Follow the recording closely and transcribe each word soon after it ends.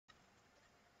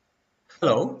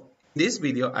Hello, in this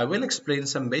video I will explain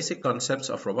some basic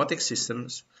concepts of robotic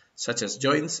systems such as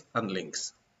joints and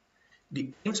links.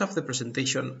 The aims of the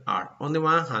presentation are, on the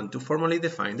one hand, to formally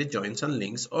define the joints and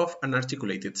links of an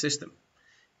articulated system.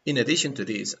 In addition to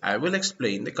this, I will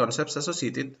explain the concepts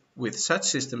associated with such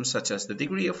systems such as the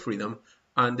degree of freedom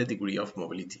and the degree of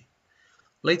mobility.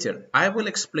 Later, I will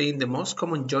explain the most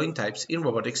common joint types in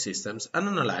robotic systems and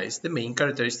analyze the main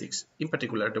characteristics, in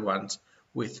particular the ones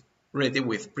related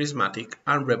with prismatic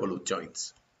and revolute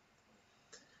joints.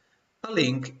 A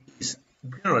link is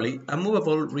generally a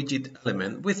movable rigid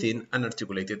element within an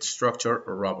articulated structure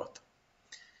or robot.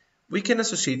 We can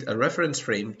associate a reference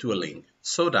frame to a link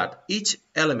so that each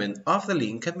element of the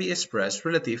link can be expressed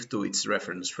relative to its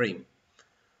reference frame.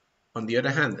 On the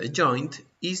other hand, a joint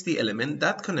is the element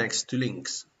that connects two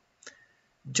links.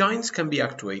 Joints can be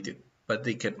actuated, but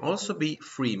they can also be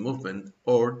free movement,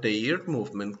 or their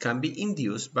movement can be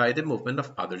induced by the movement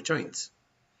of other joints.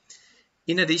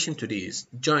 In addition to this,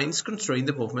 joints constrain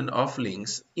the movement of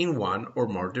links in one or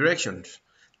more directions.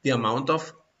 The amount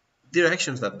of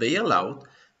directions that they allow,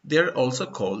 they are also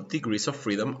called degrees of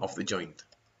freedom of the joint.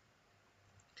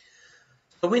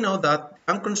 So we know that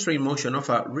unconstrained motion of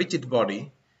a rigid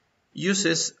body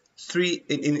uses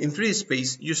in 3D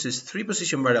space uses 3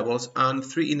 position variables and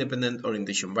 3 independent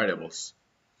orientation variables.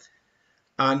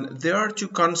 And there are 2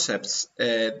 concepts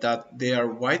that they are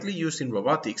widely used in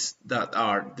robotics, that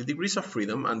are the degrees of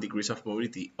freedom and degrees of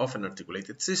mobility of an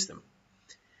articulated system.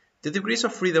 The degrees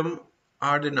of freedom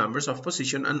are the numbers of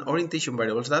position and orientation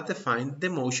variables that define the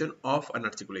motion of an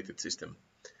articulated system,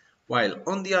 while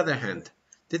on the other hand,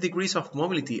 the degrees of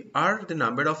mobility are the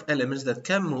number of elements that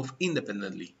can move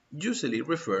independently, usually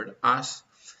referred as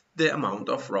the amount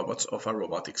of robots of a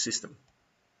robotic system.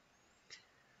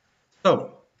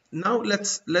 So now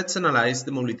let's analyze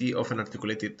the mobility of an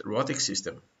articulated robotic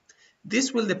system.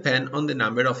 This will depend on the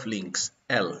number of links,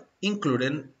 L,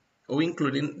 including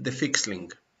the fixed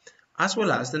link, as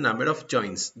well as the number of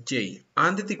joints, J,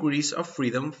 and the degrees of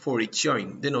freedom for each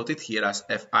joint, denoted here as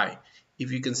Fi.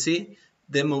 If you can see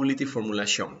the mobility formula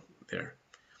shown there.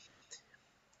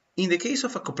 In the case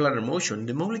of a coplanar motion,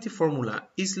 the mobility formula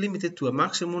is limited to a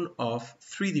maximum of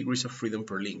 3 degrees of freedom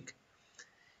per link.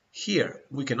 Here,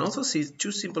 we can also see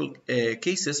 2 simple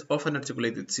cases of an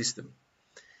articulated system.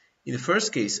 In the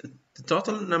first case, the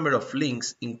total number of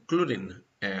links, including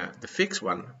the fixed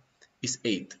one, is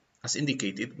 8, as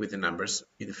indicated with the numbers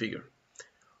in the figure.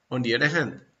 On the other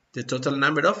hand, the total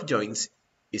number of joints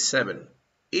is 7,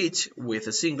 each with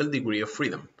a single degree of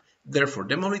freedom. Therefore,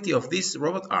 the mobility of this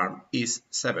robot arm is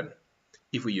 7,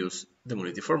 if we use the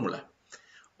mobility formula.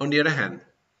 On the other hand,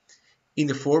 in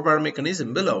the 4-bar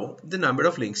mechanism below, the number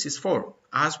of links is 4,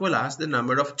 as well as the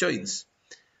number of joints,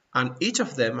 and each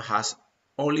of them has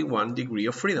only 1 degree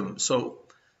of freedom, so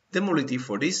the mobility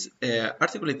for this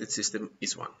articulated system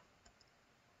is 1.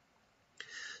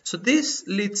 So this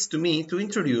leads to me to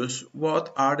introduce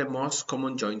what are the most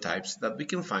common joint types that we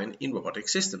can find in robotic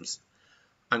systems.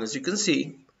 And as you can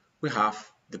see, we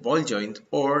have the ball joint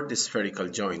or the spherical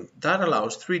joint that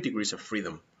allows 3 degrees of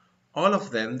freedom, all of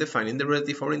them defining the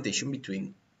relative orientation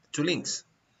between 2 links.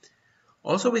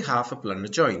 Also, we have a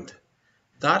planar joint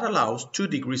that allows 2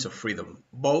 degrees of freedom,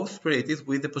 both related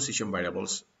with the position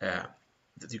variables that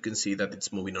you can see that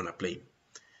it's moving on a plane.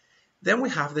 Then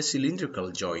we have the cylindrical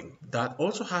joint that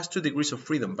also has 2 degrees of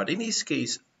freedom, but in this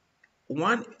case,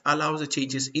 one allows the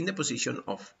changes in the position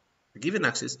of a given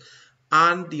axis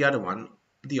and the other one,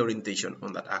 the orientation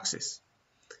on that axis.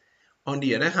 On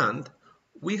the other hand,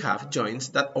 we have joints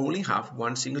that only have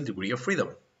 1 single degree of freedom.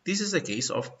 This is the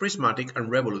case of prismatic and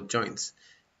revolute joints.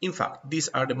 In fact, these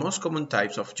are the most common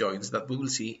types of joints that we will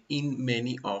see in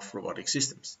many of robotic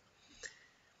systems.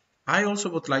 I also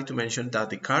would like to mention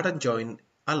that the cardan joint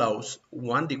allows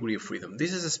 1 degree of freedom.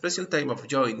 This is a special type of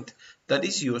joint that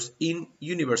is used in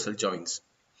universal joints.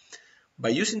 By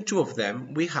using 2 of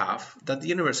them, we have that the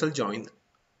universal joint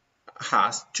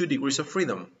has 2 degrees of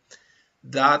freedom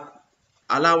that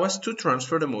allow us to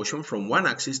transfer the motion from one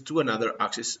axis to another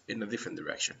axis in a different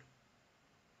direction.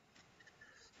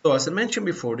 So as I mentioned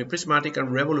before, the prismatic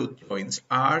and revolute joints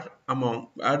are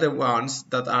the ones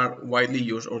that are widely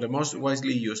used, or the most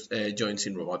widely used joints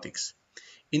in robotics.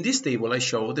 In this table, I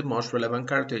show the most relevant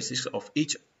characteristics of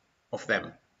each of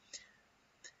them.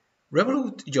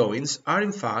 Revolute joints are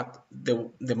in fact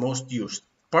the most used,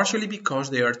 partially because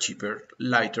they are cheaper,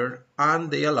 lighter, and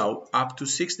they allow up to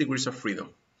 6 degrees of freedom,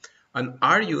 and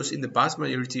are used in the vast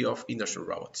majority of industrial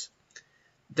robots.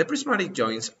 The prismatic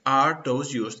joints are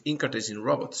those used in Cartesian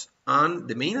robots, and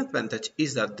the main advantage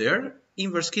is that their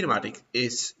inverse kinematic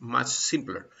is much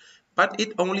simpler, but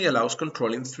it only allows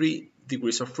controlling 3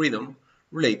 degrees of freedom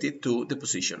related to the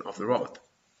position of the robot.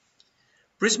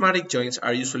 Prismatic joints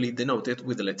are usually denoted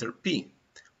with the letter P,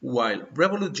 while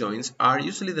revolute joints are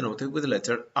usually denoted with the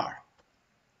letter R.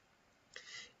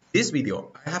 In this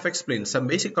video, I have explained some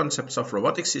basic concepts of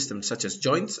robotic systems such as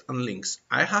joints and links.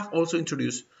 I have also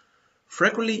introduced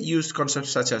frequently used concepts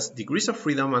such as degrees of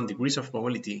freedom and degrees of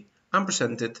mobility, and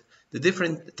presented the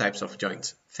different types of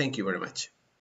joints. Thank you very much.